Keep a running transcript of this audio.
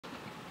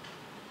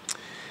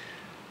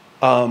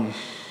I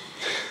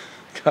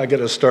got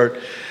to start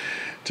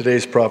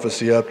today's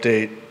prophecy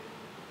update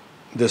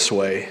this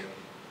way.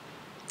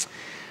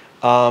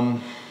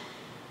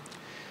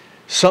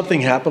 Something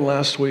happened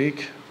last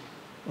week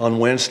on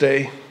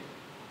Wednesday.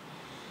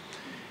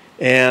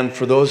 And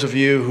for those of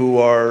you who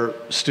are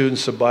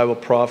students of Bible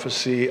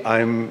prophecy,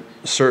 I'm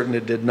certain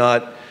it did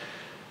not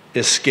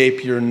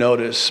escape your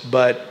notice.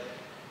 But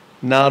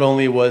not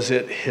only was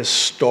it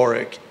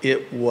historic,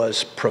 it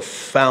was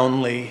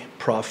profoundly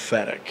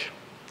prophetic.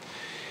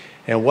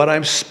 And what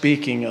I'm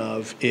speaking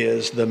of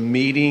is the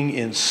meeting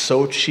in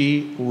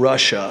Sochi,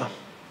 Russia,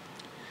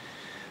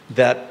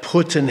 that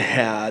Putin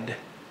had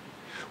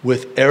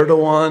with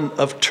Erdogan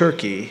of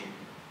Turkey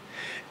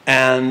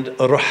and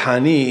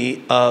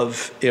Rouhani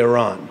of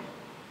Iran.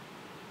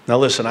 Now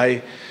listen,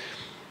 I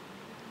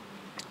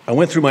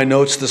went through my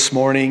notes this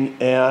morning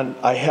and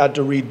I had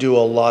to redo a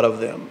lot of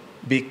them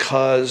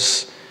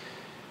because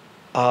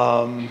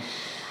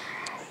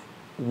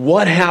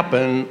what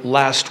happened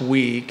last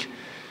week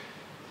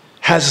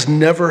has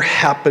never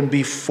happened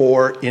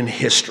before in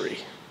history.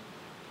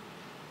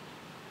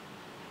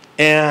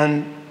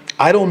 And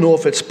I don't know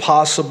if it's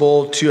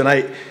possible to,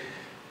 and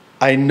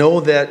I know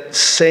that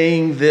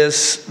saying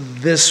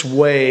this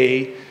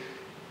way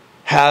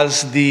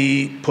has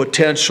the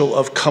potential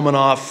of coming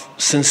off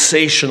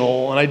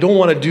sensational, and I don't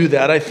want to do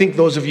that. I think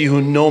those of you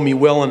who know me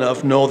well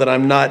enough know that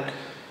I'm not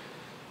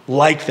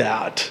like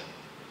that.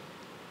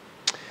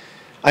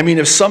 I mean,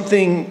 if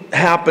something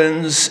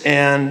happens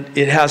and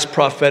it has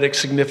prophetic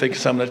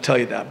significance, I'm going to tell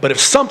you that. But if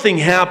something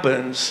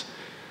happens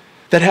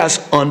that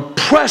has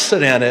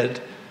unprecedented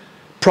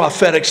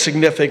prophetic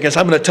significance,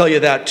 I'm going to tell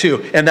you that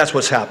too. And that's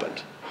what's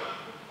happened.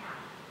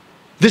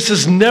 This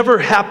has never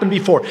happened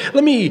before.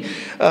 Let me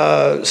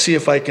see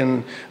if I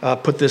can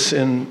put this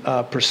in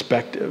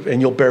perspective, and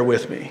you'll bear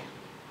with me.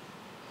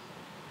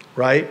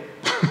 Right?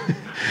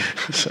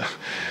 So,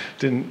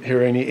 didn't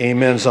hear any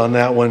amens on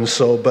that one,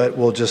 but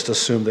we'll just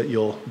assume that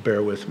you'll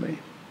bear with me.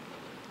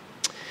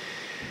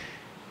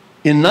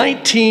 In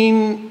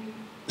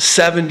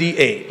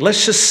 1978,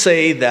 let's just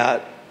say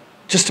that,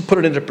 just to put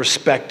it into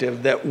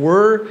perspective, that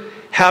we're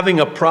having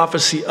a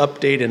prophecy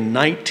update in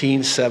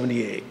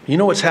 1978. You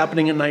know what's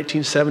happening in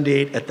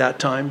 1978 at that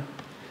time?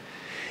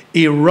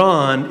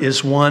 Iran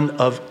is one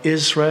of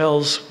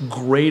Israel's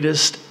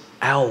greatest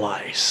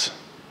allies.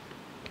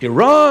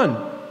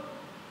 Iran!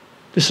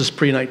 This is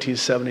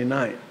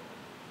pre-1979,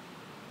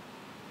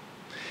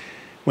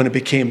 when it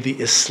became the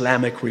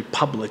Islamic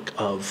Republic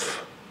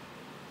of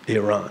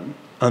Iran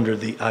under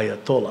the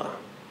Ayatollah.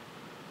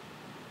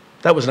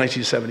 That was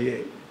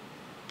 1978.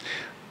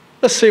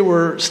 Let's say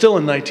we're still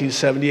in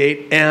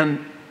 1978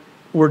 and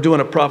we're doing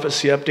a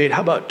prophecy update.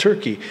 How about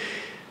Turkey?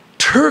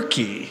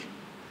 Turkey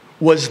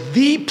was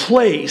the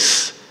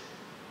place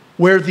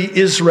where the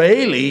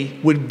Israeli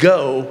would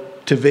go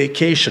to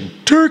vacation.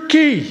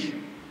 Turkey!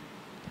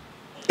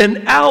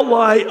 An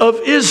ally of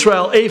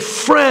Israel, a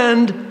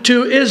friend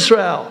to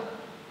Israel.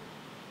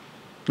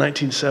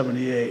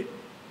 1978.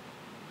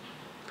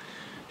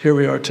 Here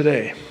we are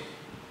today,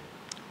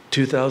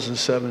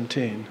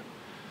 2017.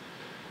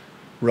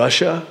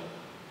 Russia,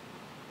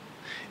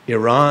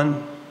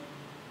 Iran,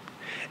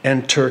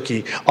 and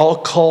Turkey. I'll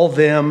call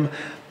them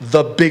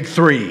the Big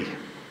Three.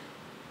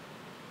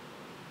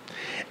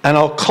 And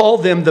I'll call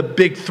them the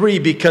Big Three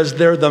because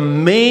they're the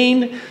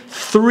main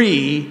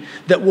three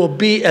that will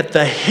be at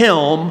the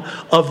helm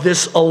of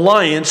this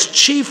alliance,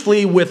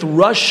 chiefly with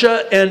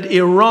Russia and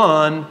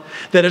Iran,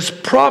 that is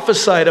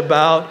prophesied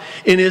about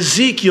in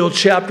Ezekiel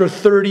chapter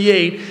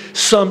 38,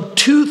 some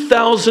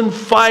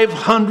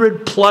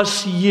 2,500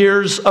 plus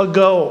years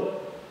ago.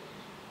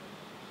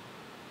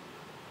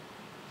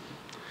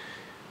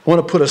 I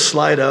want to put a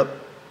slide up,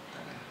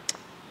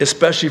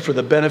 especially for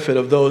the benefit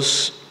of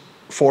those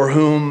for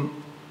whom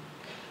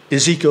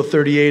Ezekiel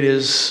 38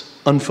 is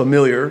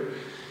unfamiliar.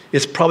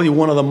 It's probably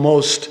one of the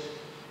most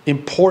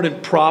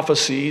important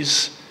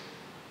prophecies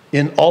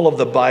in all of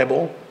the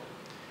Bible.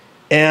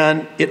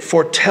 And it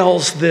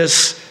foretells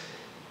this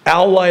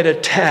allied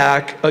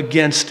attack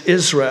against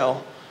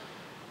Israel.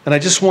 And I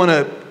just want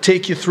to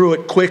take you through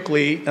it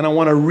quickly. And I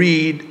want to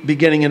read,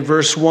 beginning in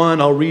verse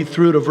 1, I'll read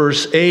through to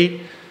verse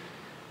 8.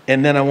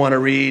 And then I want to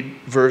read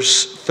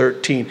verse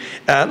 13.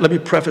 Let me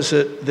preface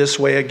it this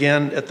way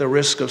again, at the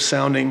risk of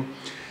sounding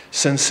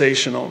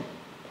sensational.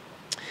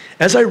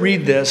 As I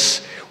read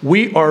this,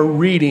 we are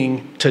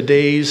reading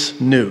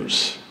today's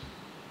news.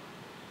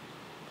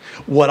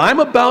 What I'm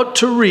about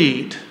to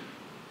read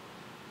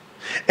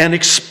and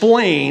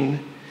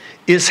explain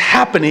is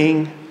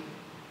happening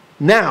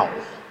now.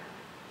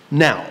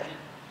 Now.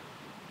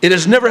 It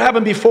has never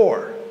happened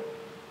before.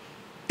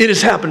 It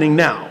is happening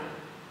now.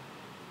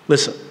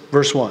 Listen,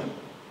 verse 1.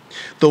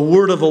 The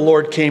word of the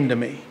Lord came to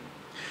me.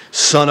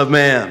 Son of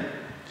man,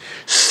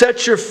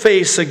 set your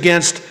face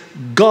against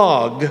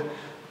Gog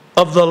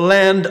of the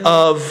land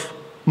of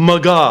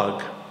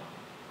Magog.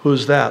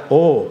 Who's that?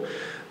 Oh,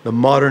 the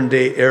modern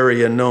day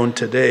area known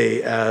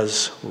today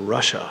as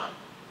Russia.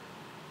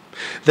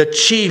 The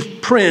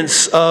chief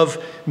prince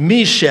of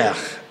Meshech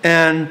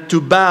and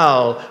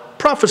Tubal,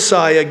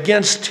 prophesy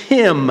against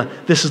him,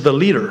 this is the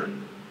leader,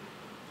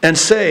 and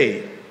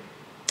say,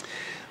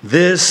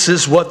 this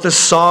is what the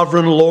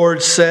sovereign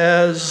Lord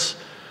says,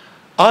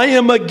 I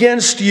am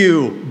against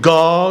you,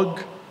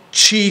 Gog,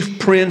 chief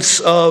prince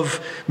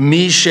of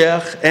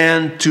Meshech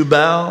and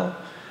Tubal.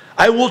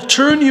 I will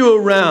turn you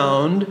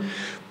around,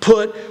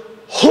 put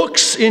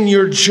hooks in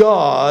your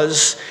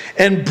jaws,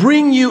 and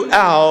bring you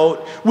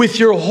out with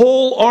your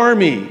whole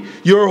army,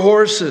 your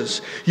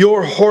horses,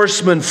 your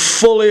horsemen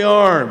fully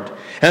armed,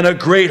 and a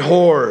great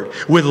horde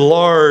with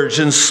large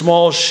and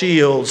small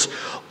shields,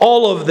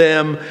 all of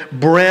them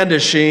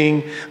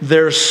brandishing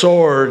their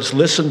swords.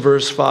 Listen,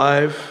 verse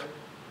 5.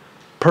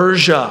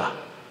 Persia,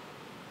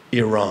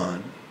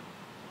 Iran.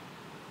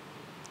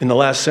 In the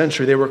last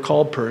century, they were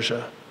called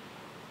Persia.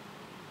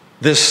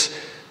 This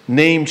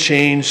name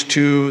change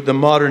to the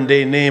modern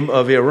day name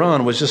of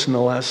Iran was just in the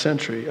last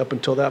century. Up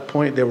until that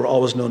point, they were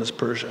always known as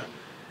Persia.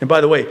 And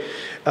by the way,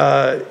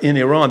 in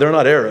Iran, they're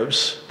not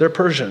Arabs, they're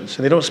Persians.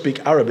 And they don't speak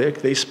Arabic,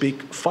 they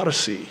speak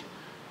Farsi.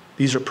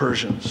 These are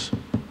Persians.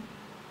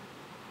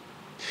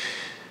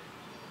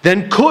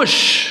 Then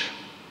Cush.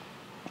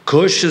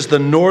 Cush is the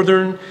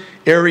northern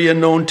area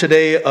known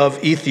today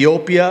of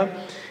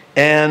Ethiopia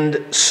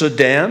and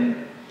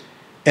Sudan.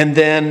 And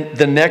then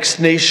the next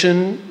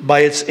nation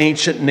by its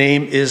ancient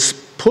name is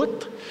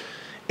Put.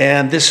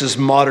 And this is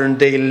modern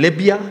day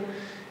Libya,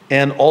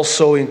 and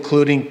also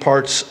including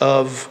parts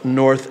of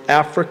North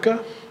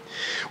Africa.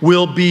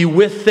 We'll be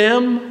with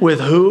them, with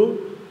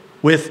who?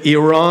 With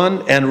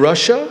Iran and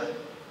Russia,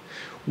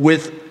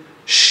 with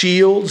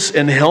shields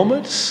and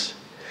helmets.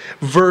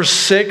 Verse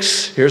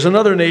 6, here's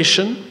another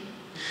nation.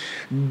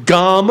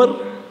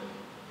 Gomer,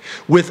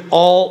 with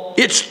all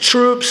its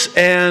troops,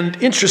 and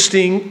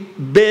interesting,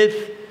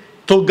 Beth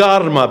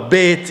Togarma.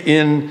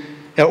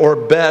 Beth or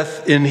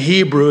Beth in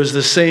Hebrew is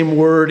the same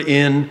word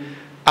in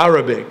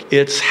Arabic.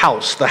 It's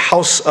house, the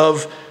house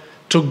of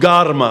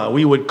Togarma.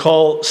 We would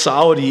call the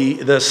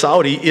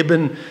Saudi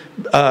Ibn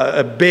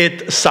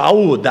Beit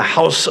Saud, the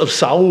house of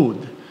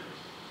Saud.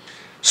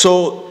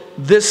 So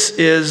this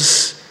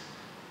is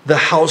the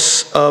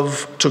house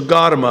of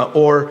Togarma,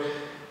 or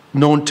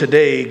known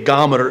today,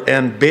 Gomer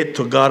and Beit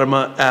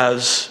Togarma,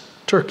 as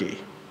Turkey.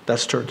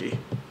 That's Turkey.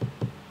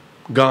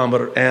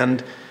 Gomer.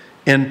 And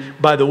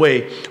by the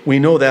way, we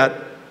know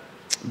that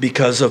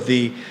because of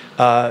the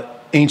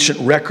ancient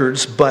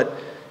records, but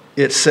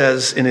it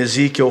says in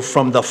Ezekiel,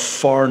 from the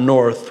far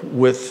north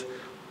with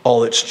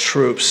all its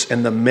troops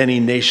and the many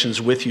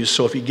nations with you.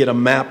 So if you get a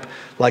map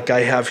like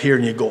I have here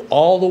and you go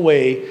all the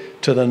way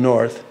to the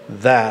north,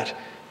 that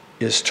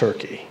is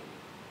Turkey.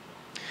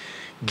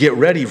 Get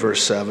ready,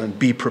 verse 7,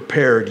 be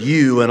prepared,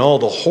 you and all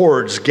the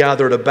hordes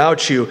gathered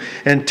about you,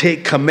 and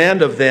take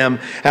command of them.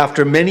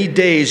 After many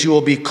days you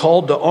will be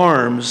called to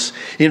arms.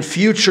 In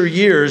future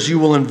years you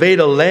will invade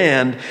a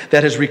land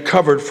that has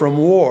recovered from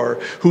war,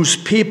 whose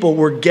people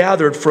were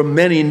gathered from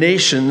many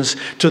nations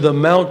to the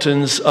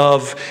mountains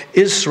of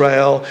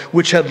Israel,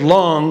 which had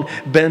long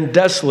been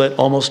desolate,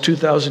 almost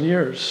 2,000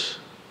 years.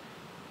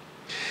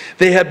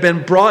 They had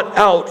been brought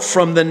out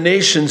from the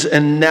nations,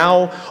 and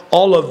now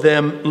all of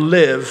them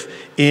live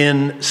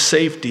in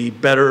safety,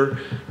 better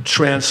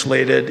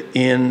translated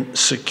in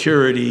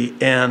security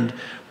and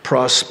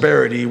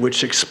prosperity,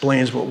 which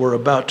explains what we're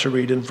about to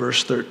read in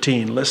verse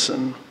 13.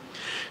 Listen.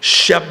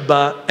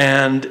 Sheba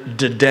and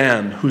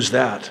Dedan. Who's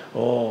that?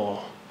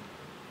 Oh,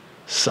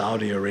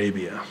 Saudi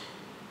Arabia.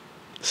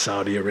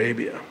 Saudi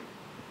Arabia.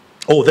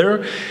 Oh,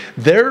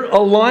 they're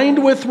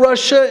aligned with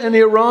Russia and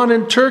Iran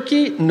and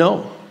Turkey?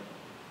 No.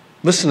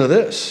 Listen to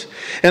this.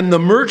 And the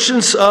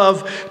merchants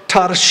of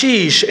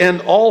Tarshish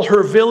and all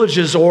her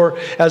villages, or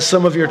as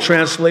some of your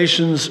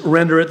translations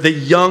render it, the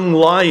young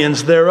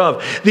lions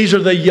thereof. These are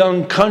the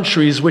young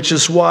countries, which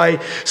is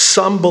why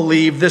some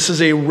believe this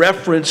is a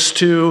reference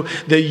to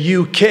the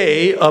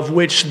UK, of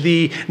which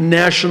the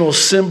national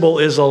symbol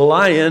is a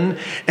lion,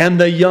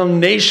 and the young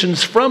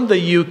nations from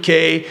the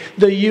UK,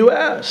 the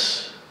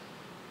US.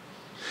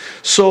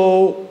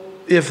 So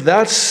if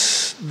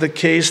that's the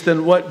case,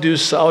 then what do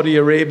Saudi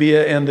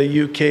Arabia and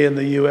the UK and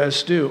the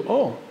US do?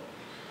 Oh,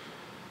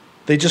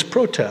 they just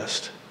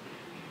protest.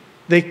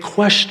 They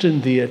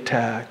question the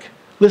attack.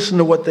 Listen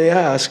to what they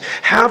ask.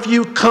 Have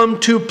you come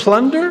to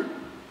plunder?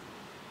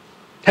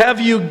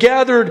 Have you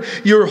gathered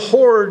your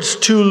hordes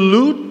to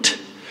loot,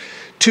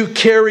 to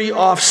carry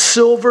off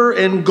silver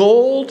and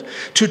gold,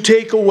 to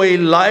take away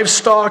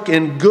livestock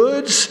and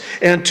goods,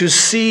 and to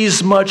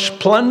seize much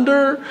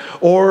plunder?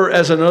 Or,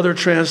 as another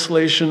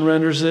translation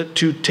renders it,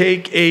 to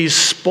take a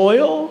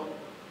spoil?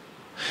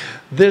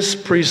 This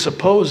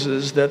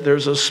presupposes that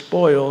there's a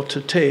spoil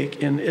to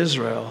take in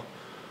Israel.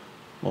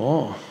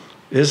 Oh,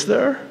 is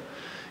there?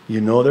 You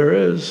know there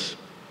is.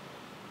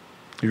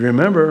 You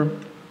remember,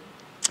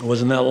 it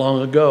wasn't that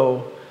long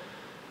ago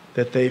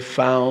that they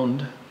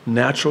found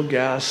natural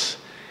gas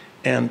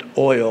and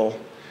oil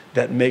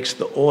that makes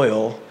the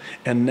oil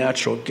and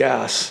natural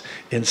gas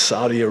in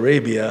Saudi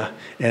Arabia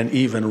and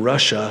even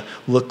Russia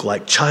look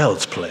like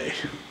child's play.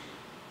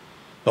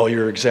 Oh,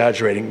 you're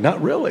exaggerating.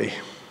 Not really.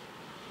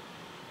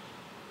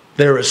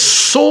 There is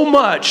so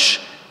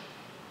much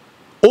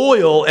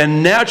oil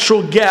and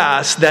natural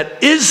gas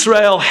that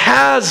Israel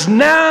has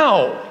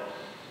now,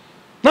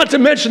 not to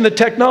mention the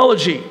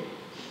technology,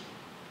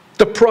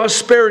 the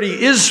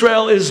prosperity.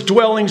 Israel is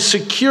dwelling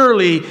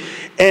securely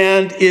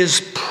and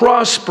is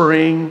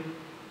prospering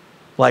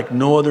like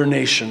no other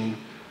nation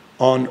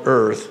on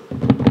earth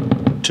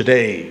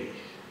today.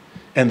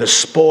 And the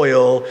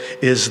spoil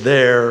is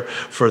there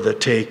for the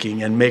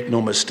taking. And make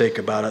no mistake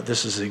about it,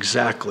 this is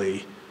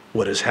exactly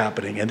what is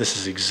happening. And this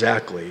is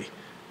exactly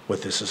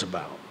what this is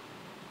about.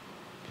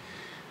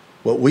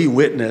 What we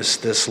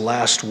witnessed this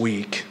last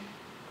week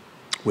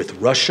with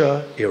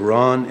Russia,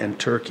 Iran, and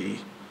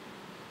Turkey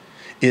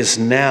is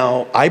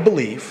now, I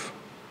believe,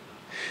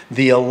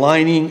 the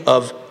aligning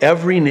of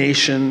every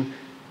nation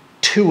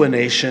to a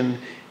nation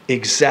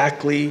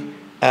exactly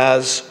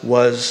as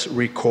was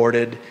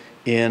recorded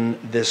in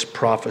this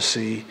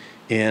prophecy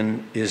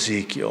in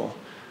Ezekiel.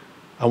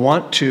 I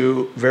want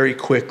to very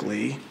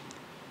quickly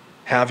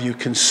have you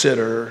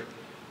consider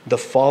the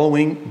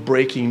following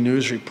breaking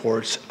news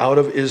reports out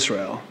of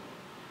Israel.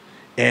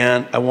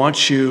 And I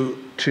want you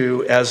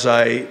to, as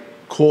I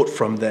quote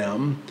from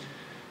them,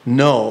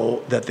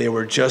 know that they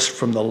were just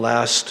from the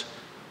last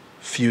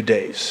few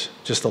days,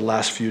 just the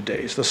last few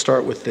days. Let's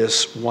start with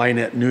this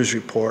Ynet news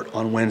report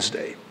on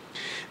Wednesday.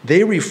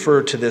 They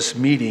refer to this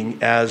meeting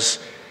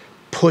as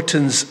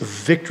Putin's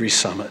victory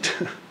summit.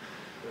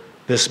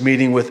 This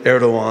meeting with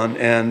Erdogan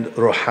and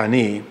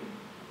Rouhani.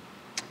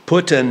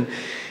 Putin,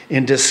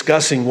 in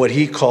discussing what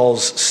he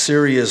calls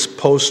Syria's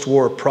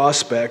post-war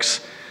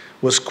prospects,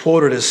 was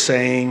quoted as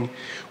saying,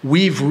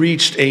 "We've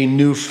reached a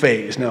new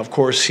phase." Now, of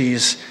course,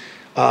 he's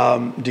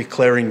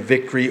declaring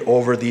victory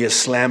over the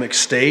Islamic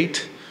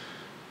State,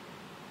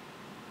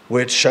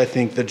 which I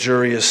think the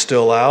jury is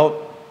still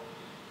out.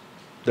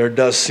 There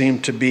does seem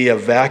to be a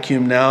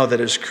vacuum now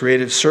that is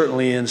created,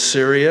 certainly in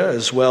Syria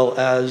as well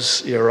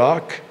as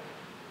Iraq.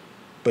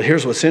 But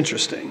here's what's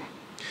interesting.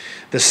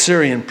 The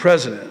Syrian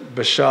president,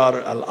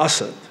 Bashar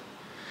al-Assad,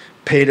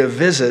 paid a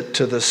visit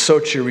to the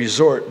Sochi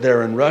resort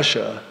there in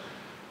Russia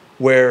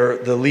where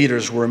the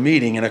leaders were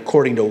meeting. And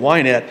according to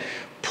Ynet,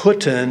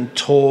 Putin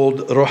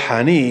told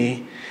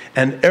Rouhani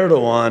and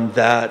Erdogan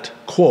that,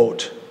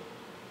 quote,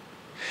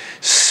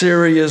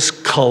 Syria's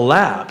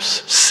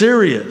collapse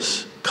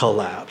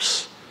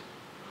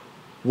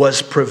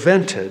was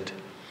prevented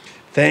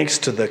thanks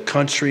to the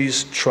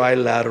country's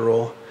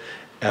trilateral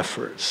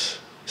efforts.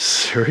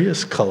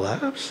 Syria's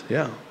collapse?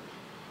 Yeah.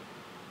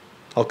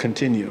 I'll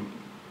continue.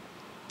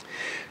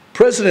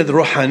 President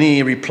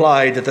Rouhani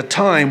replied that the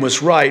time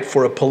was right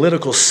for a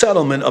political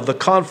settlement of the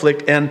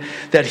conflict and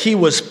that he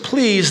was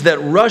pleased that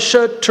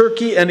Russia,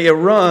 Turkey, and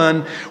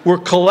Iran were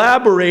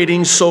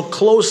collaborating so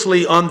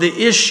closely on the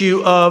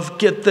issue of,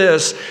 get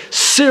this,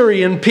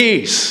 Syrian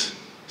peace.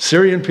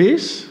 Syrian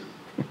peace?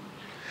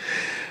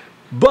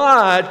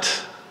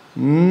 But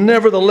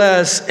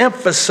nevertheless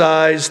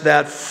emphasized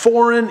that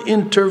foreign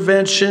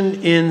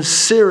intervention in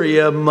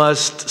Syria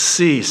must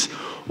cease.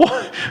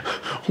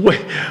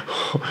 Wait,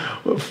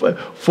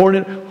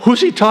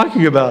 who's he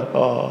talking about?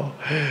 Oh,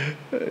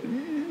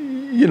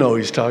 you know who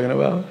he's talking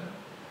about.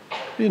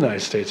 The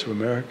United States of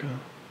America.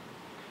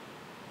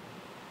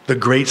 The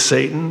great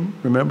Satan,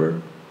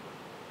 remember?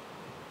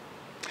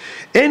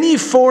 Any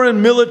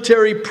foreign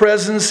military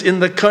presence in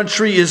the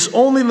country is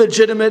only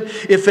legitimate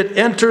if it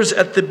enters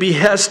at the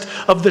behest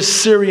of the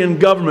Syrian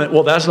government.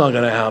 Well, that's not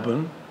going to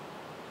happen.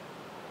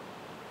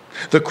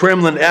 The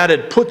Kremlin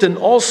added, Putin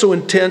also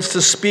intends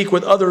to speak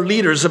with other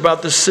leaders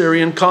about the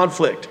Syrian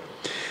conflict.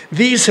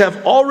 These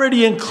have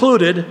already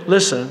included,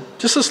 listen,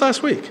 just this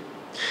last week,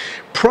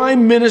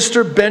 Prime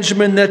Minister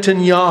Benjamin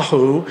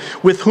Netanyahu,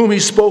 with whom he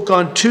spoke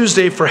on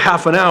Tuesday for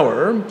half an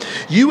hour,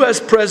 U.S.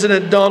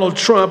 President Donald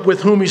Trump,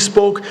 with whom he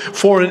spoke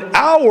for an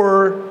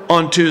hour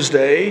on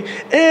Tuesday,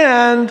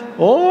 and,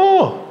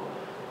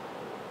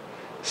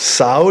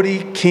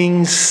 Saudi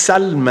King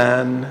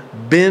Salman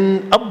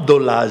bin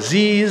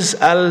Abdulaziz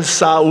Al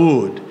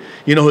Saud.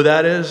 You know who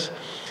that is?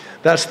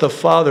 That's the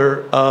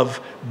father of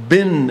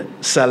bin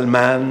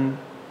Salman,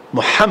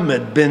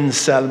 Mohammed bin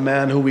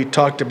Salman, who we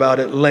talked about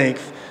at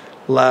length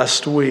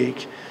last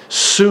week.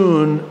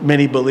 Soon,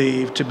 many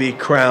believe, to be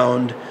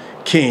crowned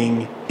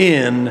king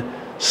in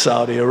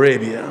Saudi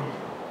Arabia.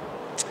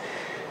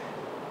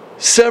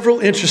 Several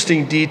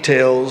interesting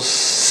details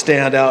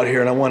stand out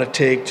here, and I want to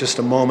take just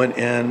a moment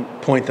and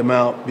point them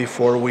out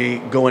before we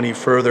go any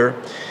further.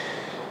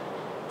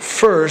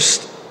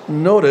 First,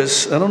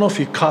 notice, I don't know if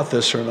you caught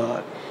this or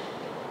not,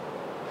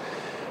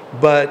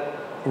 but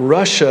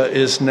Russia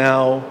is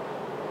now,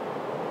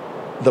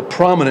 the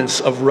prominence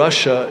of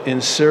Russia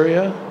in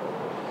Syria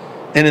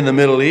and in the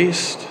Middle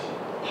East,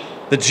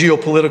 the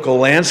geopolitical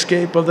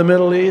landscape of the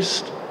Middle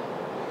East,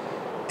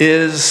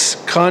 is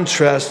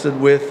contrasted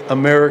with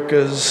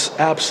America's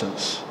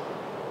absence.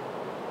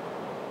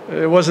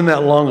 It wasn't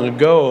that long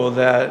ago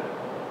that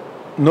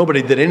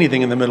nobody did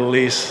anything in the Middle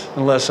East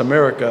unless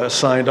America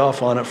signed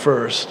off on it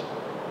first.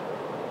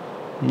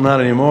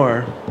 Not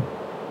anymore.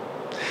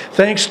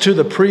 Thanks to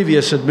the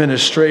previous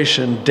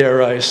administration,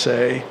 dare I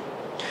say,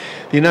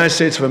 The United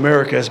States of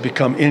America has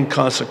become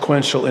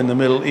inconsequential in the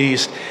Middle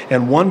East,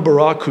 and one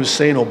Barack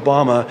Hussein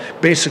Obama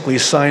basically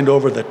signed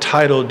over the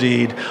title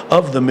deed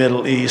of the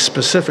Middle East,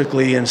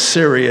 specifically in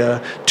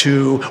Syria,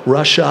 to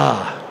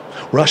Russia.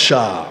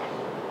 Russia.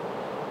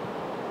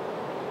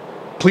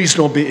 Please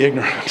don't be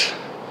ignorant.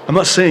 I'm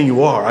not saying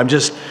you are.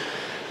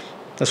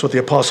 That's what the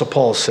Apostle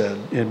Paul said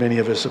in many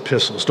of his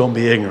epistles. Don't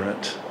be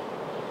ignorant.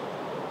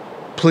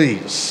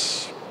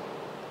 Please.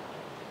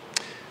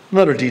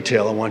 Another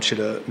detail I want you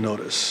to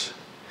notice.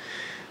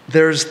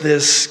 There's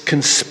this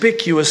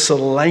conspicuous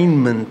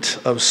alignment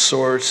of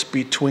sorts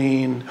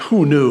between,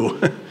 who knew,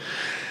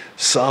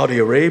 Saudi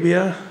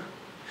Arabia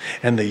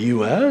and the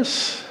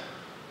U.S.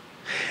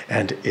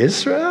 and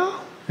Israel?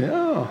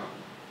 Yeah.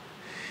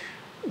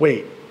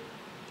 Wait,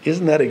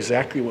 isn't that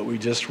exactly what we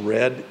just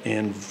read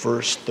in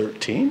verse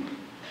 13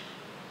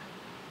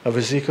 of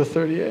Ezekiel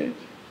 38?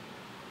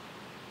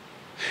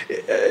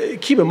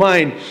 Keep in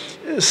mind,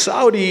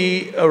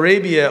 Saudi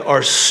Arabia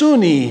are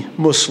Sunni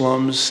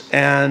Muslims,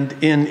 and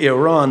in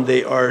Iran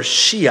they are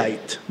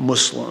Shiite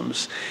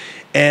Muslims.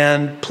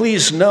 And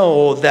please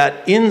know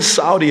that in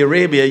Saudi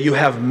Arabia you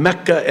have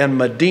Mecca and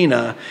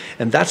Medina,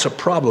 and that's a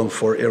problem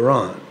for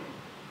Iran.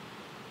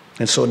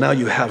 And so now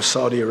you have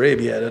Saudi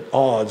Arabia at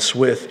odds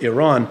with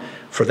Iran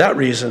for that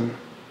reason,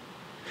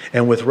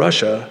 and with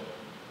Russia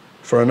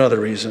for another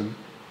reason.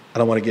 I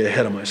don't want to get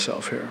ahead of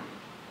myself here.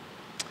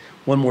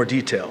 One more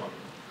detail.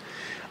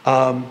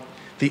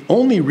 The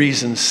only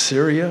reason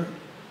Syria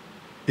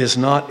is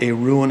not a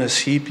ruinous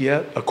heap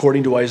yet,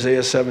 according to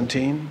Isaiah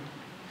 17,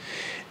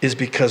 is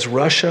because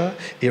Russia,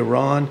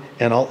 Iran,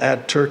 and I'll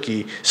add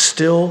Turkey,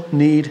 still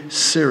need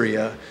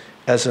Syria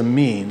as a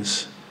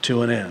means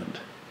to an end.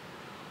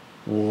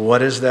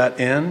 What is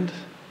that end?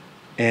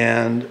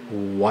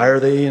 And why are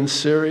they in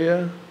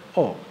Syria?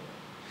 Oh,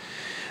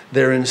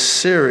 they're in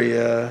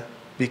Syria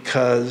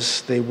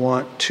because they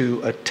want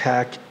to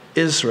attack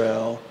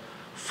Israel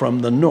from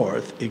the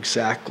north,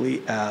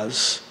 exactly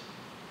as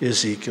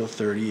Ezekiel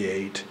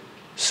 38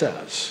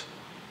 says.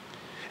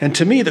 And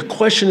to me, the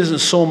question isn't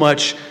so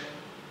much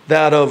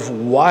that of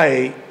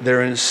why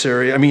they're in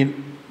Syria. I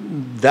mean,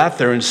 that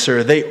they're in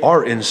Syria. They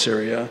are in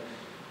Syria.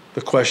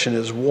 The question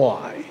is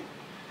why.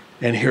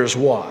 And here's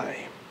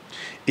why.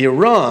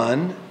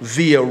 Iran,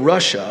 via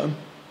Russia,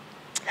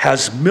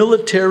 has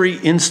military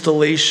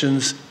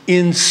installations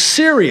in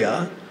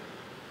Syria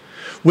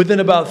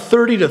within about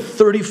 30 to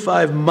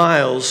 35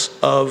 miles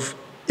of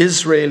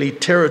Israeli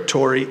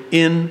territory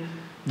in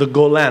the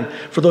Golan.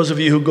 For those of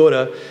you who go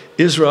to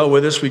Israel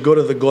with us, we go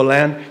to the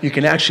Golan, you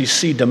can actually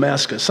see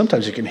Damascus.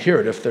 Sometimes you can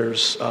hear it if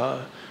there's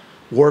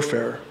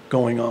warfare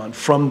going on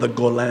from the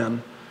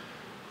Golan.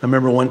 I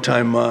remember one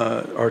time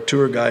our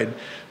tour guide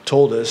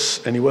told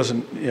us, and he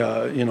wasn't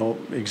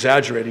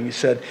exaggerating, he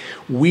said,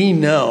 we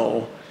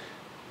know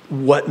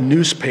what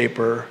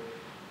newspaper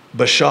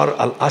Bashar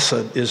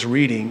al-Assad is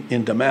reading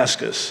in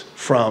Damascus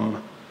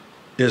from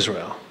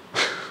Israel.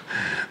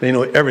 They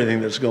know everything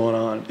that's going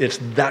on. It's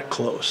that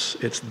close.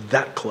 It's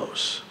that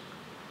close.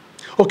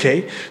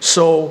 Okay,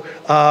 so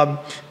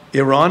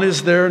Iran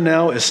is there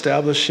now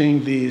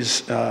establishing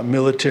these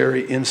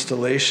military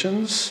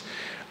installations.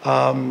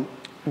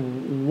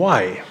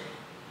 Why?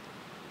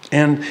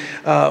 And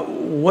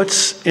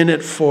what's in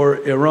it for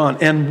Iran?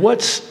 And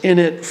what's in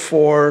it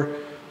for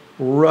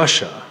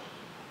Russia?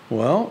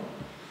 Well,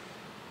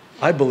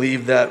 I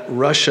believe that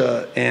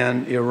Russia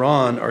and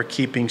Iran are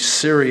keeping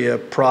Syria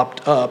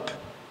propped up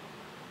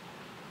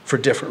for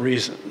different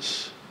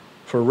reasons.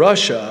 For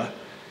Russia,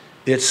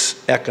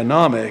 it's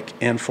economic,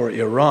 and for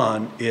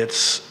Iran,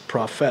 it's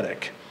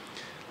prophetic.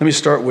 Let me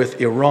start with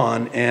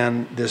Iran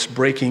and this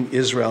breaking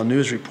Israel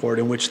news report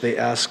in which they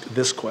ask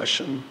this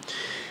question.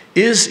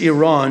 Is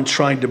Iran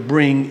trying to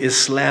bring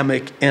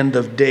Islamic end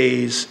of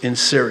days in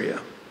Syria?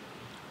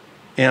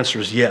 Answer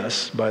is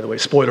yes, by the way.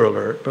 Spoiler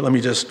alert, but let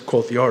me just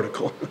quote the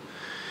article.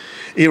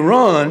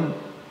 Iran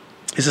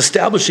is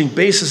establishing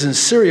bases in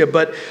Syria,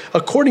 but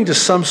according to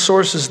some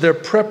sources, their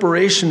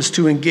preparations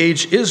to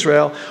engage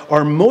Israel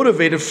are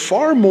motivated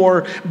far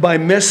more by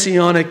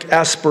messianic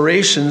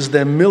aspirations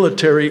than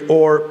military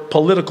or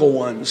political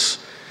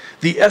ones.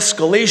 The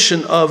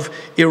escalation of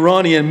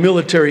Iranian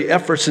military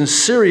efforts in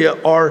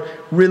Syria are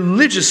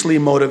religiously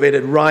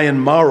motivated, Ryan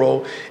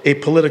Mauro, a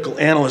political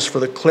analyst for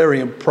the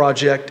Clarion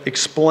Project,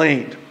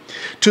 explained.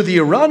 To the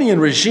Iranian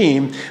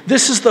regime,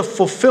 this is the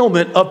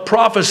fulfillment of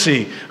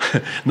prophecy,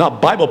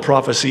 not Bible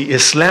prophecy,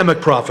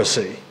 Islamic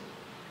prophecy.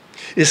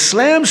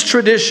 Islam's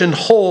tradition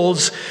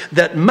holds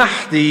that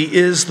Mahdi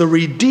is the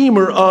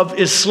redeemer of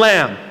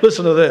Islam.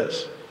 Listen to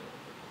this.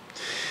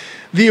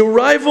 The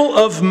arrival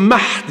of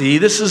Mahdi,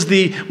 this is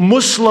the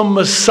Muslim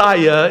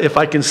Messiah, if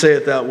I can say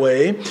it that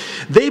way,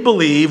 they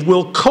believe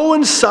will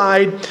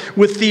coincide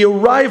with the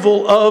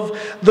arrival of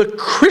the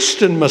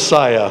Christian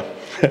Messiah,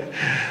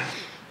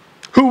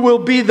 who will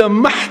be the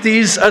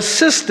Mahdi's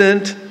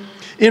assistant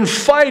in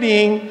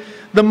fighting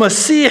the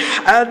Masih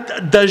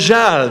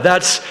ad-Dajjal.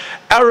 That's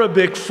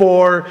Arabic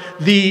for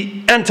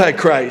the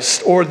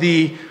Antichrist or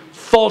the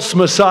false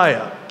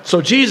Messiah.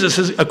 So Jesus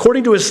is,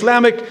 according to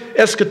Islamic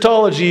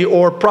eschatology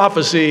or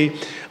prophecy,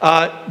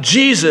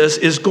 Jesus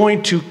is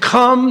going to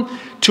come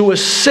to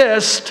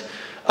assist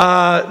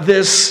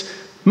this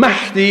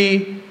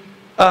Mahdi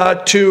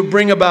to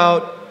bring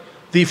about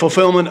the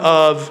fulfillment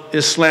of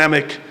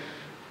Islamic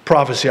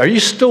prophecy. Are you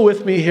still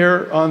with me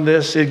here on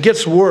this? It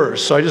gets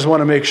worse, so I just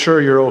want to make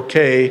sure you're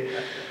okay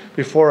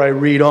before I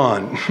read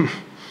on.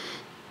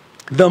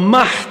 The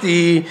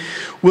Mahdi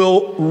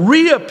will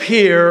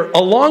reappear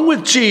along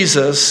with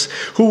Jesus,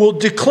 who will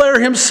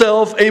declare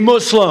himself a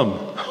Muslim.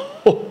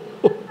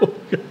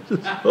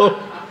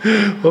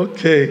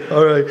 Okay,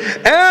 all right.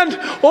 And,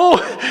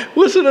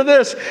 listen to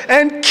this,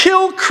 and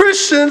kill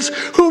Christians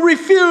who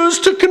refuse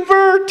to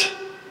convert.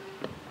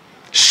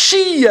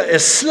 Shia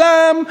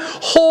Islam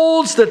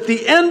holds that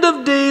the end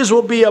of days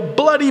will be a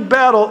bloody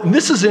battle, and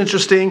this is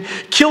interesting,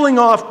 killing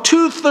off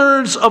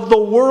 2/3 of the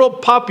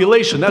world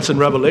population. That's in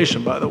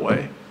Revelation, by the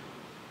way.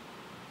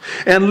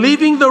 And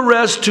leaving the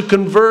rest to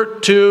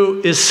convert to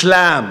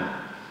Islam.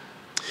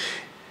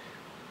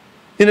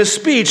 In a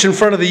speech in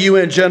front of the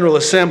UN General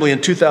Assembly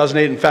in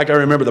 2008, in fact, I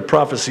remember the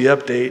prophecy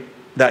update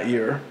that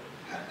year,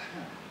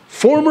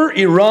 former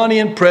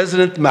Iranian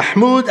President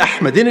Mahmoud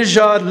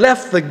Ahmadinejad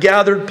left the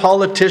gathered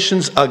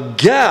politicians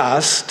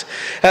aghast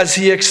as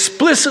he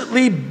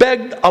explicitly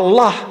begged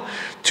Allah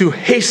to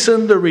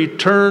hasten the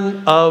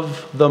return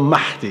of the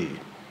Mahdi.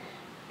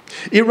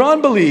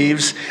 Iran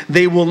believes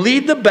they will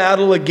lead the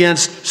battle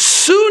against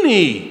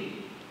Sunni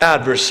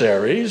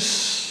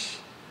adversaries,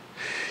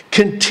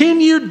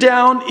 continue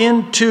down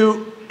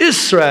into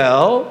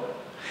Israel,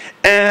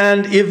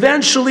 and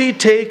eventually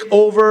take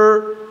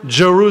over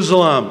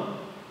Jerusalem.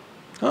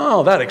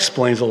 Oh, that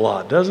explains a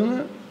lot, doesn't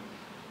it?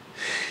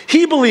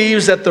 He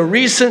believes that the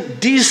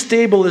recent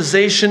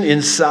destabilization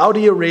in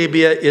Saudi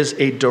Arabia is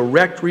a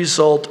direct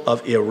result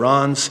of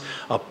Iran's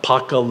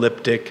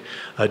apocalyptic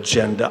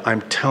agenda.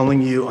 I'm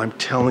telling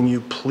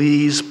you,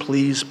 please,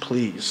 please,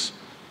 please.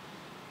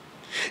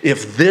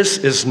 If this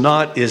is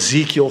not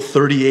Ezekiel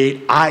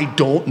 38, I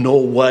don't know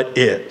what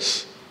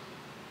is.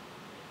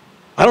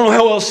 I don't know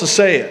how else to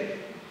say it.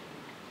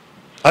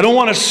 I don't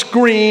want to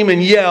scream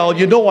and yell.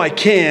 You know I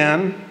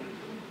can.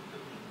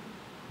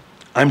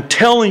 I'm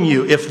telling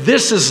you, if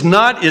this is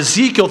not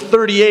Ezekiel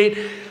 38,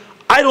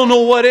 I don't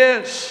know what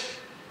is.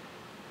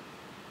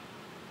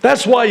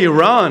 That's why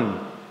Iran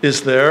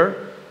is there.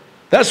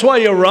 That's why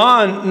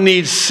Iran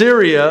needs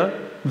Syria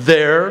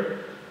there.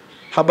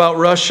 How about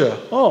Russia?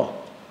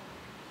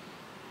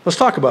 Let's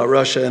talk about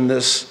Russia in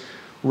this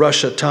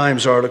Russia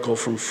Times article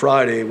from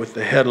Friday with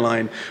the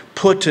headline,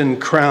 Putin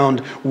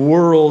crowned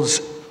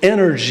world's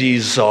energy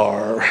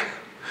czar,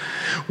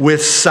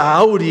 with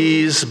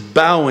Saudis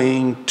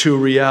bowing to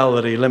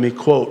reality. Let me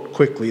quote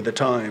quickly the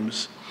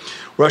Times.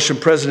 Russian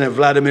President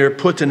Vladimir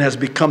Putin has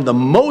become the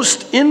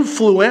most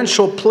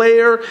influential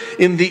player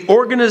in the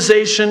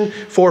Organization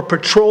for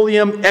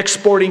Petroleum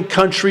Exporting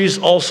Countries,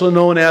 also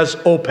known as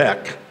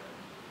OPEC.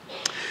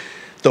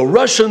 The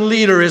Russian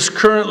leader is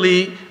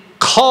currently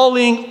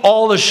calling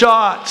all the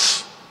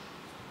shots.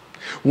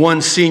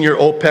 One senior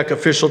OPEC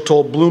official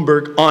told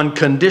Bloomberg on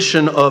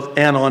condition of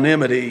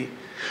anonymity.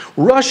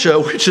 Russia,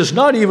 which is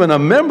not even a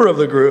member of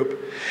the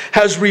group,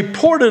 has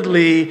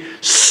reportedly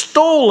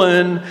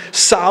stolen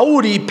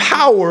Saudi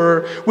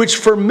power, which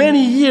for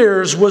many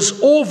years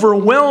was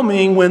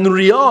overwhelming when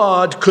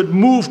Riyadh could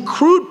move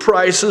crude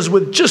prices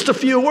with just a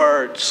few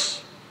words.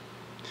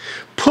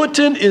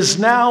 Putin is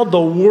now the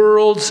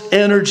world's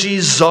energy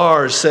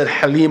czar, said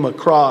Halima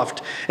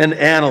Croft, an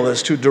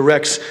analyst who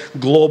directs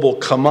global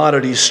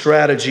commodity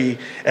strategy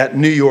at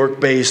New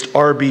York-based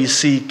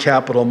RBC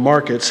Capital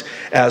Markets,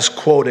 as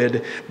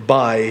quoted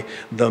by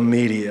the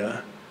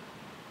media.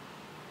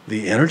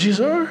 The energy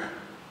czar?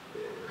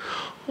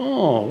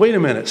 Oh, wait a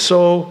minute.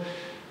 So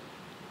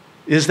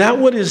is that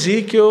what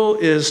Ezekiel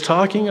is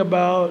talking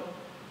about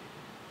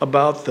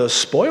the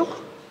spoil?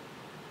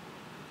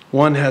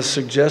 One has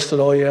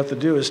suggested all you have to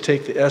do is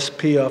take the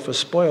SP off of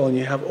spoil and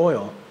you have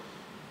oil.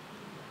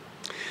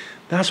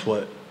 That's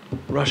what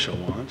Russia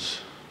wants.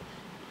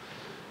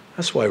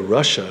 That's why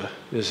Russia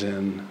is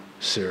in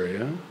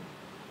Syria.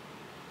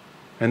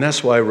 And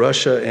that's why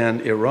Russia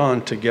and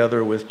Iran,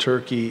 together with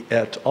Turkey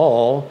et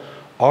al.,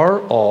 are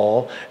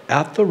all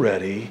at the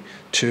ready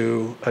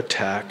to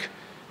attack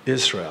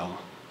Israel.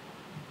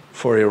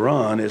 For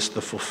Iran, it's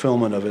the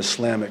fulfillment of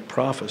Islamic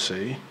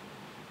prophecy,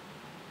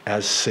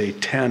 as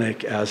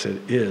satanic as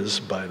it is,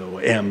 by the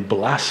way, and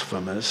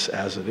blasphemous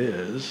as it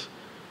is.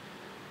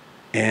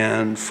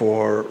 And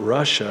for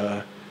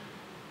Russia,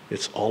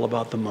 it's all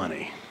about the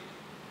money.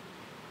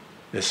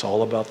 It's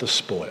all about the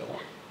spoil.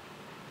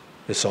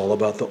 It's all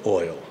about the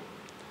oil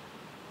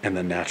and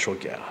the natural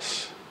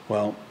gas.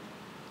 Well,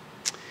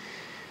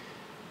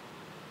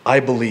 I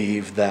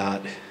believe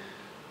that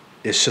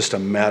it's just a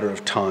matter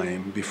of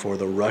time before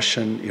the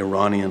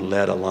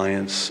Russian-Iranian-led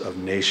alliance of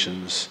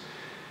nations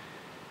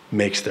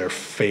makes their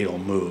fatal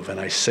move. And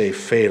I say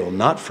fatal,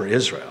 not for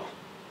Israel,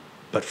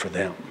 but for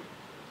them.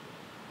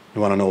 You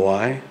want to know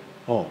why?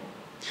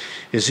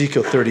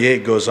 Ezekiel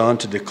 38 goes on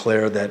to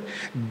declare that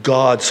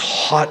God's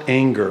hot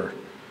anger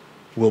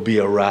will be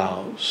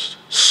aroused,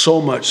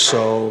 so much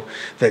so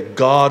that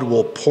God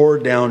will pour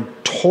down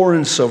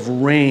torrents of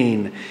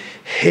rain,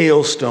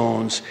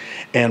 hailstones,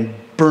 and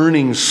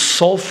burning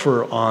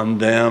sulfur on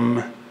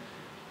them,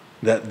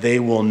 that they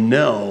will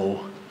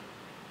know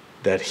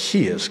that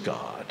he is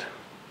God.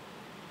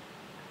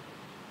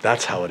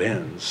 That's how it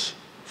ends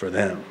for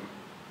them.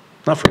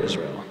 Not for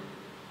Israel.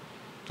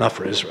 Not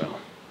for Israel.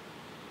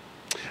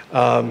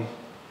 It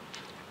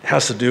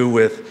has to do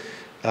with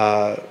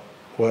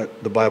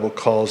what the Bible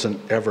calls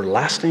an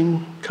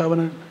everlasting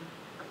covenant.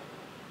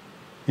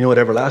 You know what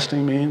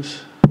everlasting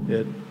means?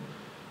 I'm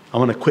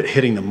going to quit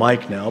hitting the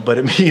mic now, but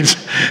it means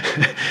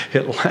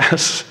it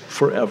lasts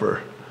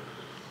forever.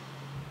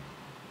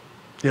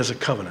 He has a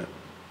covenant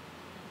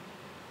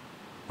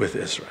with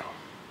Israel.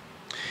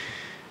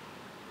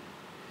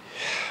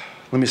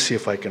 Let me see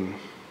if I can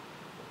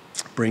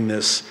bring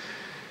this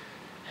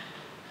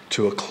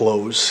to a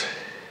close.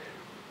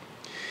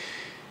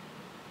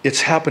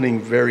 It's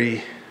happening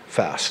very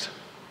fast.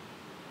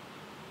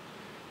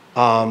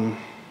 I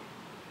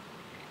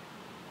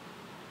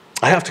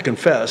have to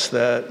confess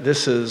that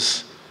this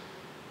has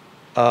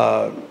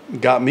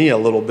got me a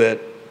little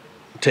bit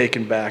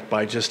taken back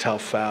by just how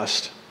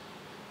fast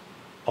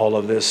all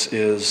of this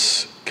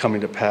is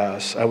coming to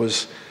pass. I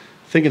was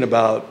thinking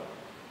about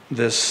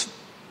this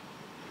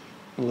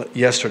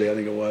yesterday, I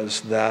think it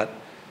was, that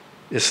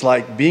it's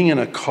like being in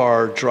a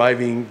car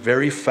driving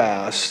very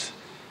fast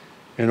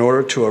in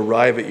order to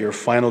arrive at your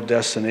final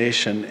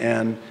destination,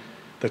 and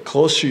the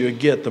closer you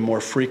get, the more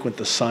frequent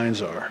the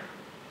signs are.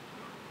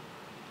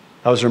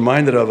 I was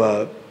reminded of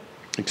an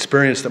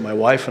experience that my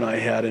wife and I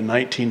had in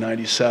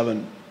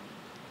 1997.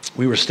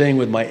 We were staying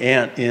with my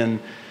aunt in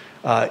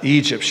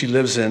Egypt. She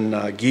lives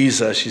in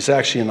Giza. She's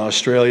actually in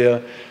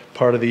Australia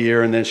part of the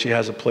year, and then she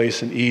has a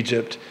place in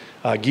Egypt.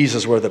 Giza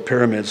is where the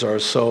pyramids are.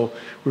 So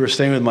we were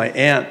staying with my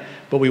aunt,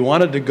 but we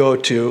wanted to go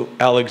to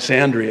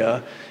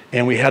Alexandria,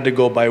 and we had to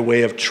go by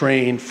way of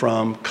train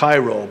from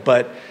Cairo.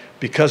 But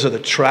because of the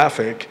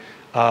traffic,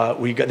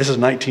 this is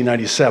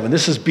 1997.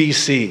 This is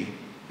BC,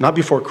 not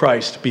before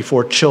Christ,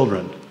 before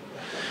children,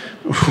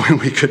 when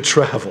we could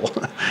travel.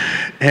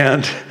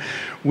 And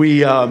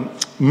we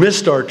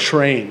missed our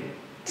train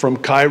from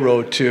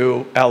Cairo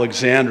to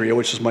Alexandria,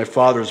 which is my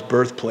father's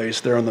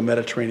birthplace there on the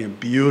Mediterranean.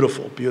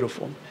 Beautiful,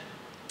 beautiful.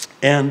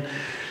 And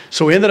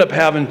so we ended up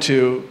having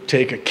to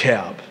take a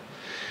cab.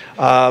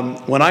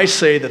 When I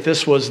say that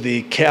this was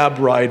the cab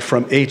ride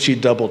from H-E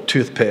Double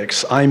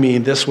Toothpicks, I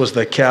mean this was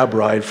the cab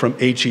ride from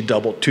H-E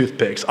Double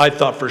Toothpicks. I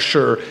thought for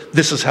sure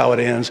this is how it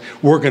ends.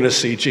 We're going to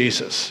see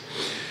Jesus.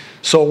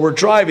 So we're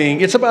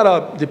driving. It's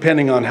about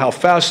depending on how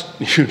fast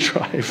you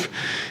drive,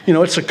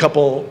 it's a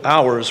couple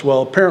hours.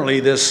 Well, apparently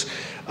this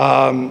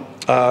cab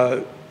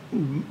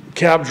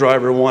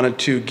driver wanted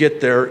to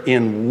get there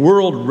in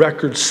world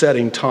record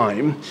setting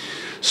time.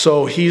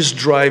 So he's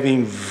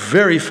driving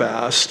very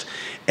fast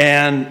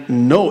and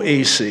no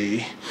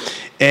AC,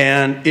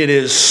 and it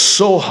is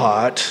so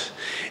hot,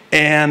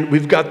 and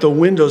we've got the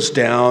windows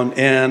down,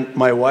 and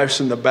my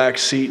wife's in the back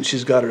seat, and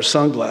she's got her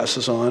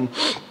sunglasses on.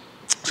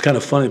 It's kind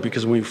of funny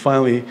because when we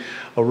finally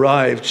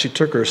arrived, she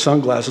took her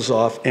sunglasses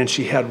off, and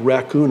she had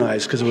raccoon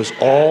eyes because it was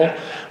all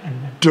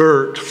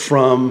dirt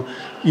from,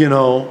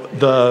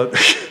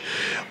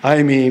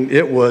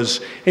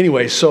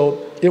 anyway,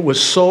 so it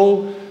was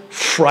so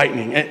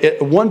frightening.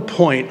 At one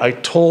point, I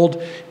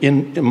told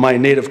in my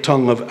native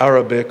tongue of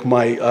Arabic,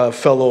 my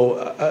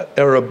fellow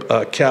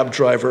Arab cab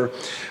driver,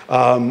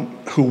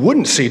 who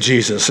wouldn't see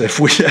Jesus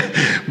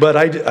but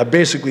I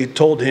basically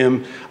told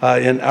him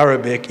in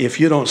Arabic, if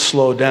you don't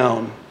slow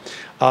down,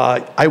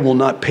 I will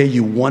not pay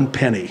you 1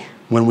 penny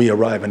when we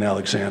arrive in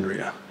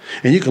Alexandria.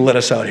 And you can let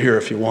us out here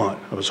if you want.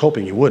 I was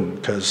hoping you wouldn't,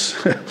 because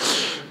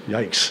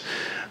yikes.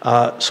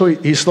 So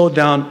he slowed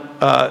down,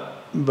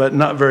 but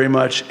not very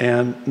much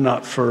and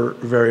not for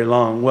very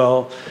long.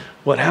 Well,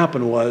 what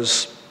happened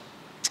was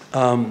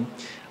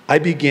I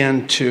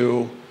began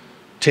to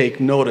take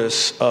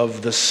notice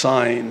of the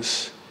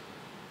signs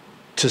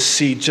to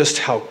see just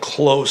how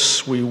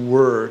close we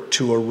were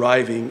to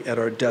arriving at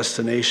our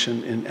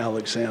destination in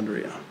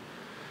Alexandria.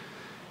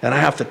 And I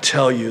have to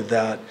tell you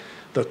that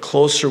the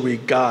closer we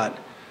got,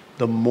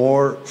 the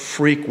more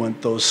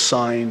frequent those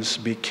signs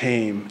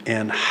became.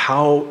 And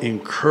how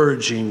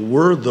encouraging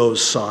were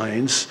those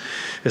signs,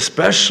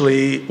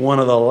 especially one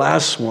of the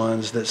last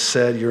ones that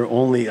said you're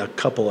only a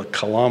couple of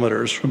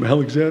kilometers from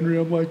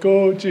Alexandria. I'm like,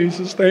 oh,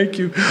 Jesus, thank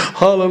you.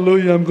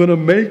 Hallelujah, I'm going to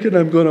make it,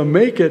 I'm going to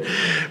make it.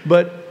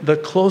 But the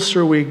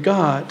closer we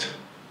got,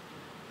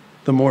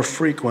 the more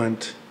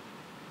frequent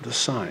the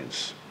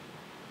signs.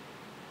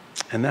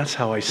 And that's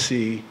how I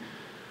see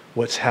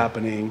what's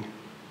happening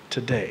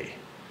today.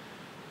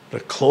 The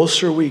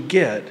closer we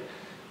get,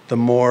 the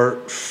more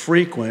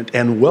frequent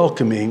and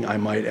welcoming, I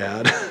might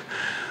add,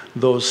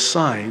 those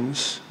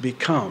signs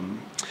become.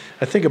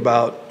 I think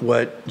about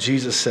what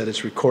Jesus said.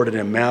 It's recorded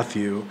in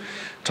Matthew.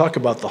 Talk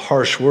about the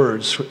harsh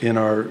words in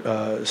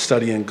our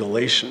study in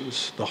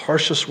Galatians. The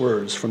harshest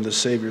words from the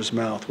Savior's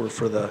mouth were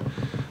for the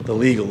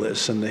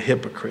legalists and the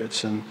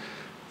hypocrites and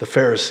the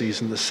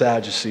Pharisees and the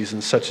Sadducees,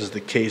 and such is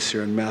the case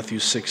here in Matthew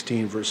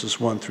 16, verses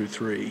 1 through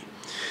 3.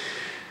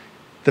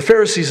 The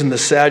Pharisees and the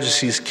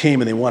Sadducees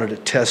came and they wanted to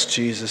test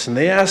Jesus, and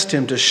they asked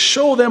him to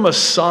show them a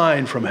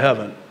sign from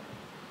heaven.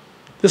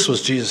 This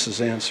was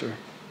Jesus' answer.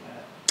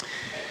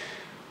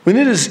 When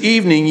it is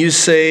evening, you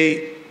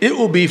say, it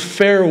will be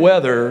fair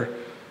weather,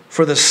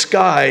 for the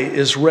sky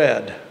is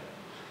red.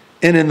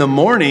 And in the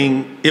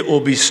morning, it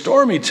will be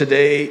stormy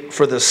today,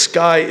 for the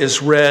sky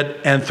is red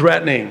and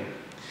threatening.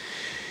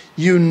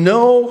 You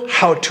know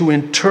how to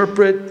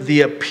interpret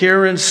the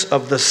appearance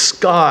of the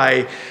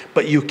sky,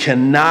 but you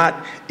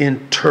cannot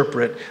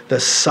interpret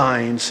the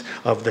signs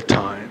of the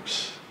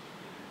times.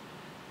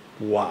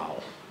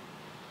 Wow.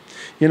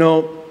 You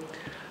know,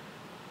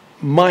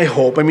 my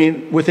hope,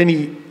 with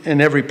any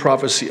and every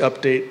prophecy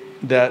update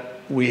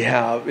that we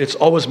have, it's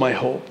always my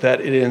hope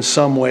that it in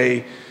some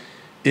way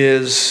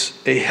is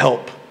a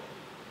help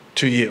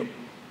to you.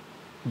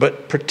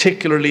 But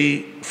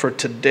particularly for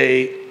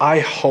today, I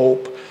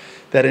hope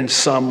that in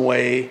some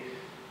way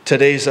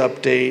today's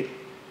update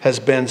has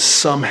been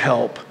some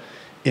help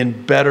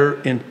in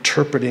better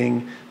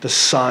interpreting the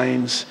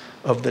signs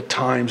of the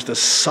times. The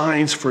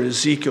signs for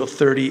Ezekiel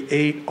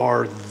 38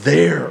 are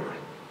there.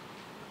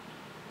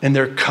 And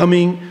they're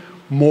coming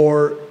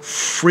more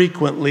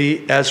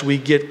frequently as we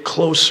get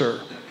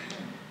closer.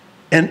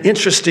 And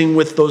interesting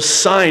with those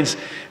signs,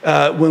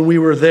 when we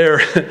were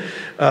there,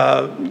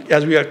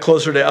 as we got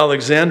closer to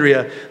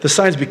Alexandria, the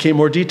signs became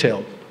more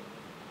detailed.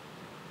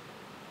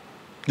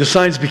 The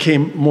signs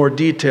became more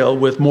detailed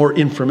with more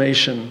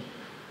information.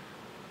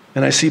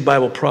 And I see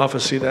Bible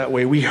prophecy that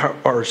way. We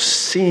are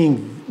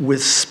seeing with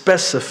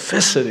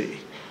specificity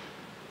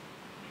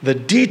the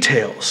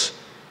details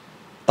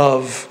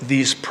of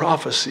these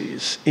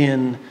prophecies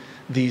in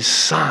these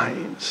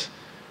signs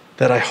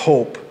that I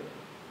hope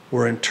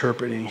we're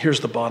interpreting. Here's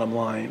the bottom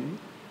line.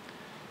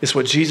 It's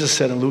what Jesus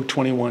said in Luke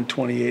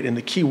 21:28, and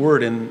the key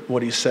word in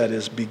what he said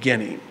is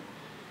beginning.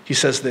 He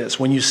says this,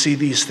 when you see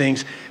these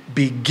things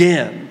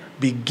begin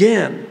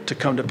to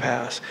come to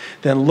pass,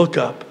 then look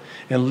up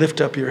and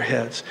lift up your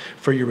heads,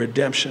 for your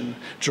redemption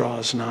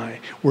draws nigh.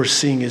 We're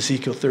seeing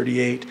Ezekiel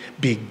 38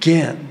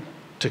 begin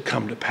to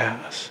come to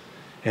pass.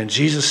 And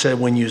Jesus said,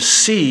 when you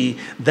see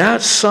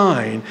that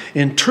sign,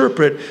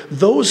 interpret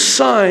those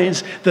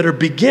signs that are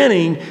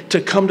beginning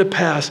to come to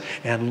pass,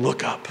 and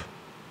look up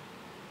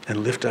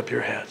and lift up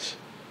your heads,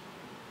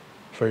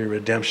 for your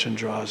redemption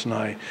draws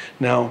nigh.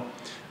 Now,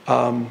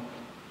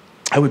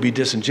 I would be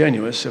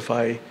disingenuous if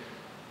I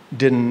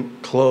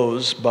didn't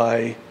close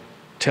by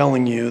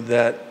telling you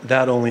that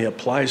that only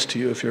applies to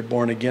you if you're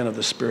born again of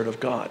the Spirit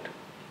of God.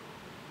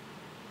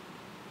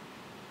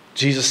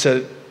 Jesus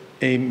said,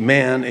 a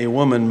man, a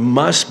woman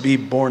must be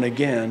born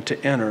again to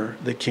enter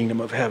the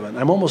kingdom of heaven.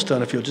 I'm almost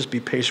done if you'll just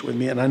be patient with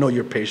me, and I know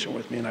you're patient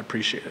with me, and I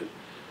appreciate it.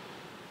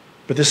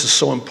 But this is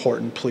so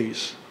important,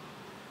 please.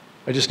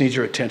 I just need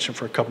your attention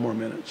for a couple more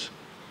minutes.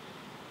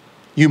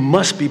 You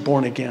must be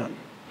born again.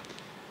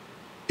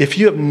 If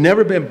you have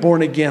never been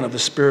born again of the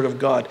Spirit of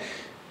God,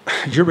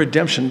 your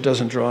redemption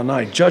doesn't draw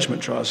nigh.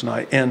 Judgment draws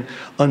nigh, and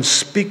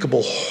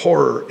unspeakable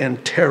horror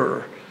and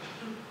terror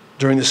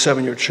during the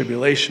 7-year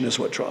tribulation is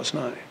what draws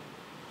nigh.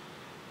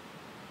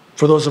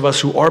 For those of us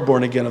who are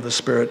born again of the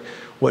Spirit,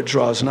 what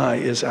draws nigh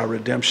is our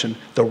redemption,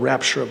 the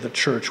rapture of the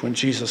church when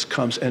Jesus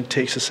comes and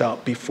takes us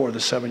out before the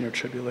 7-year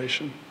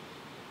tribulation.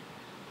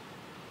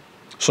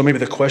 So maybe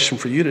the question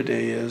for you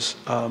today is,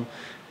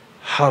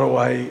 how do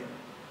I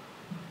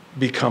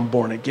become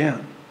born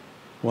again?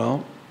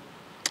 Well,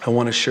 I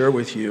want to share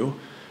with you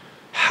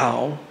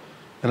how,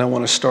 and I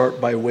want to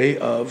start by way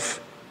of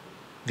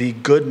the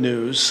good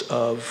news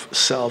of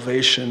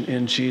salvation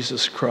in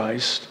Jesus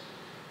Christ,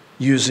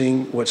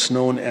 using what's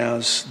known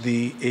as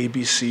the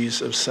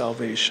ABCs of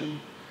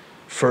salvation.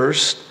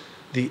 First,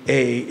 the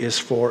A is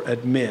for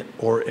admit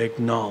or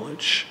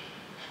acknowledge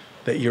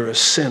that you're a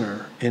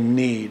sinner in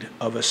need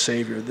of a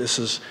Savior. This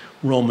is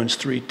Romans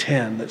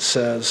 3:10 that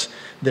says,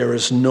 there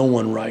is no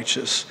one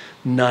righteous,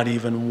 not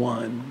even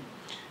one.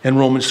 And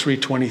Romans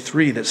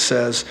 3:23 that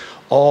says,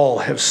 all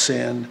have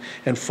sinned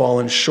and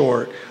fallen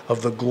short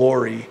of the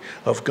glory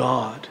of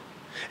God.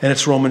 And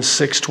it's Romans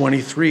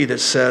 6:23 that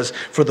says,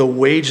 for the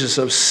wages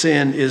of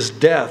sin is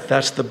death.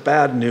 That's the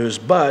bad news.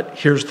 But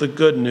here's the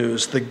good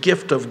news. The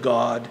gift of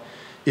God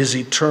is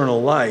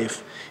eternal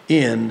life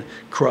in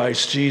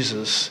Christ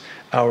Jesus,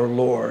 our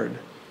Lord.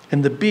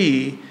 And the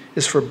B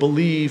is for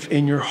believe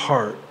in your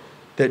heart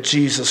that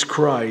Jesus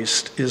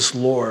Christ is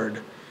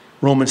Lord.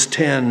 Romans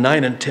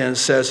 10:9 and 10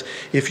 says,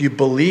 if you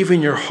believe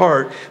in your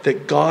heart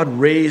that God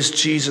raised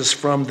Jesus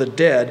from the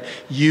dead,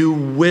 you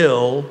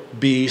will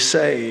be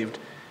saved.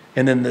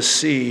 And then the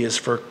C is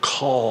for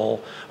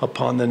call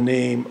upon the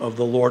name of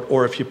the Lord,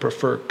 or if you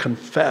prefer,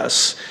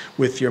 confess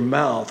with your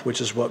mouth,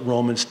 which is what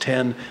Romans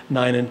 10:9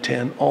 and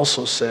 10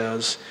 also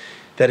says.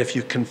 that if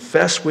you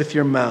confess with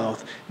your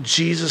mouth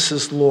Jesus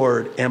is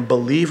Lord and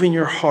believe in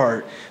your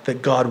heart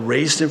that God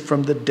raised him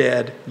from the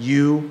dead,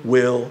 you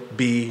will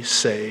be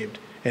saved.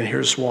 And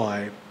here's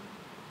why.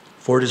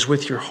 For it is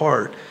with your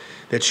heart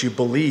that you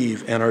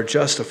believe and are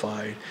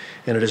justified,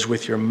 and it is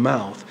with your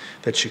mouth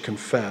that you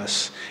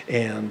confess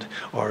and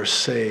are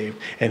saved.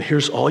 And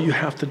here's all you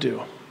have to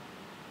do.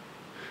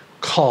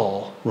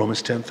 Call,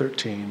 Romans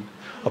 10:13,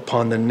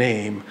 upon the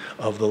name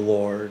of the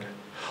Lord.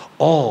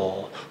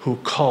 All who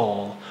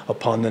call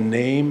upon the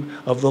name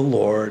of the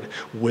Lord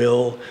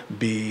will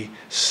be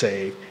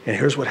saved. And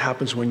here's what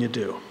happens when you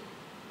do.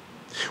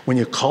 When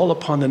you call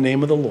upon the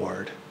name of the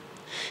Lord,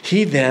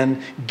 he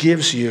then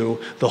gives you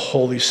the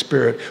Holy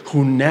Spirit,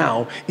 who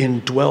now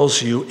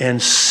indwells you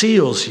and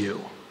seals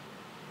you.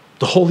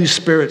 The Holy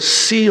Spirit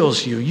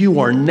seals you. You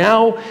are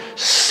now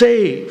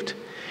saved.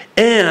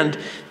 And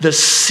the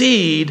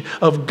seed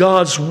of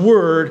God's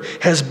word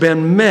has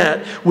been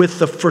met with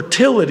the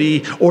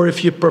fertility, or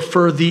if you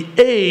prefer, the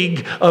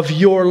egg of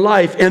your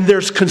life. And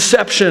there's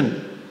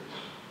conception.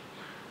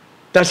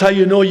 That's how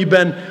you know you've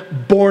been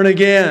born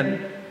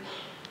again,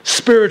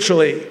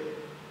 spiritually.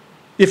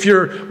 If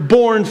you're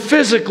born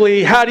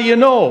physically, how do you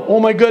know? Oh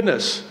my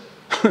goodness.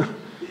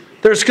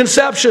 There's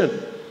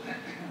conception.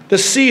 The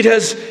seed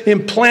has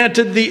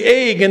implanted the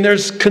egg, and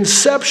there's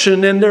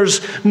conception, and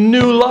there's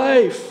new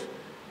life.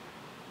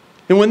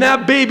 And when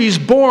that baby's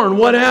born,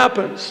 what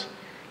happens?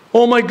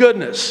 Oh my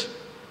goodness.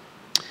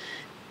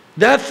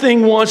 That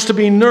thing wants to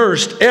be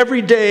nursed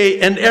every day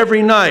and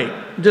every night.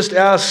 Just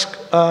ask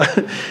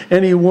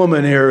any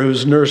woman here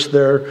who's nursed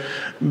their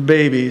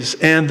babies,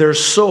 and they're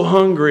so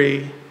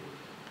hungry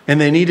and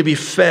they need to be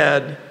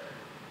fed.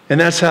 And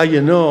that's how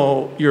you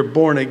know you're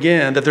born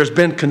again, that there's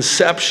been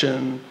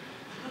conception,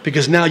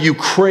 because now you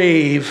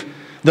crave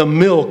the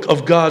milk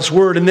of God's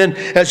word. And then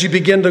as you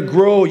begin to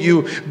grow,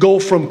 you go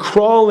from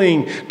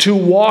crawling to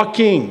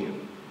walking.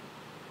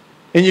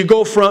 And you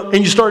go from,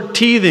 and you start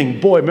teething.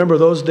 Boy, remember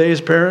those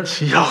days,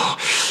 parents? Yeah.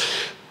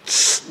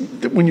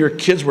 When your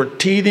kids were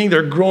teething,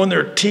 they're growing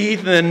their teeth.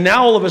 And then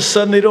now all of a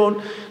sudden they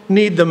don't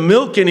need the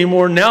milk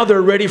anymore. Now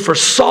they're ready for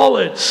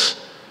solids.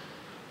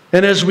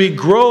 And as we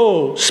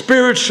grow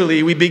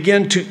spiritually, we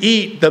begin to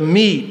eat the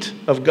meat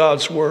of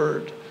God's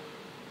word.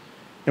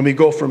 And we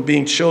go from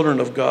being children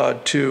of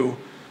God to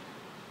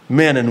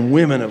men and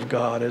women of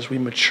God as we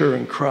mature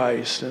in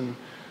Christ and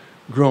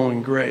grow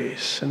in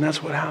grace. And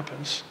that's what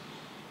happens.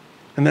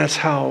 And that's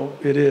how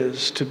it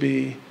is to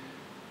be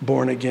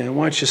born again.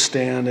 Why don't you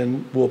stand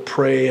and we'll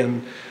pray,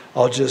 and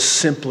I'll just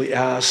simply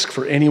ask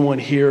for anyone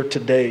here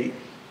today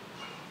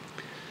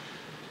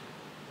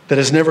that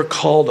has never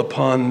called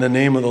upon the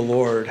name of the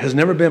Lord, has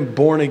never been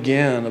born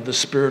again of the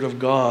Spirit of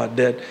God,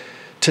 that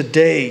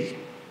today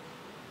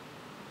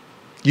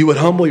you would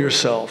humble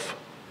yourself,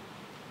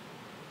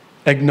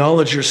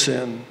 acknowledge your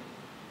sin,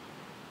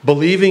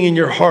 believing in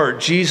your heart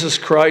Jesus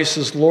Christ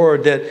is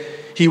Lord, that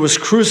he was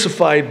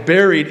crucified,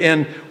 buried,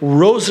 and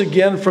rose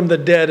again from the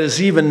dead, is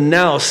even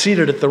now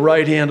seated at the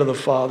right hand of the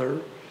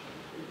Father,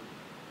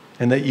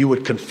 and that you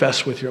would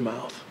confess with your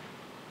mouth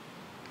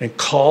and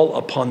call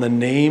upon the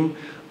name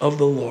of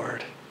the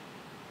Lord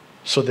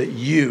so that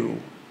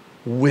you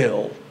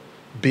will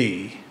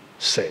be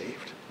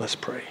saved. Let's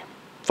pray.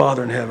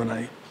 Father in heaven,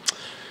 I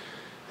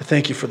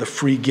thank you for the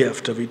free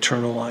gift of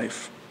eternal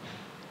life.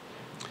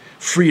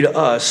 Free to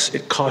us,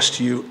 it cost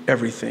you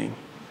everything,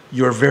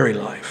 your very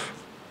life.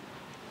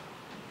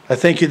 I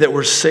thank you that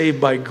we're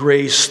saved by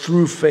grace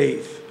through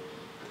faith,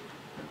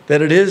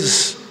 that it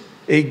is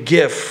a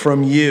gift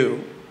from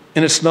you,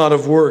 and it's not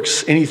of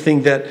works,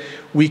 anything that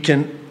we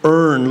can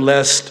earn,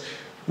 lest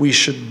we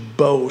should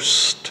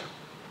boast.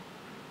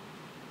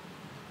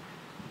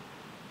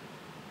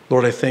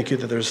 Lord, I thank you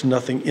that there's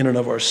nothing in and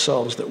of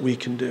ourselves that we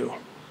can do,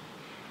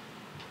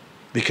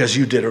 because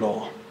you did it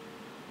all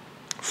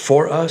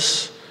for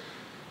us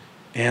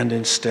and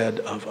instead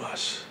of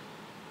us.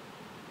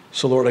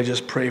 So Lord, I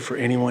just pray for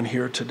anyone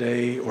here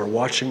today or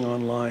watching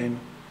online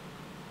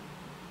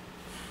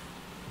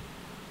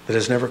that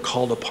has never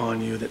called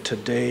upon you, that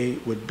today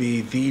would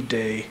be the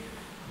day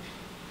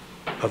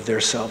of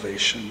their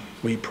salvation.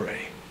 We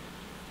pray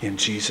in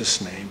Jesus'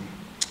 name,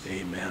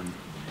 amen.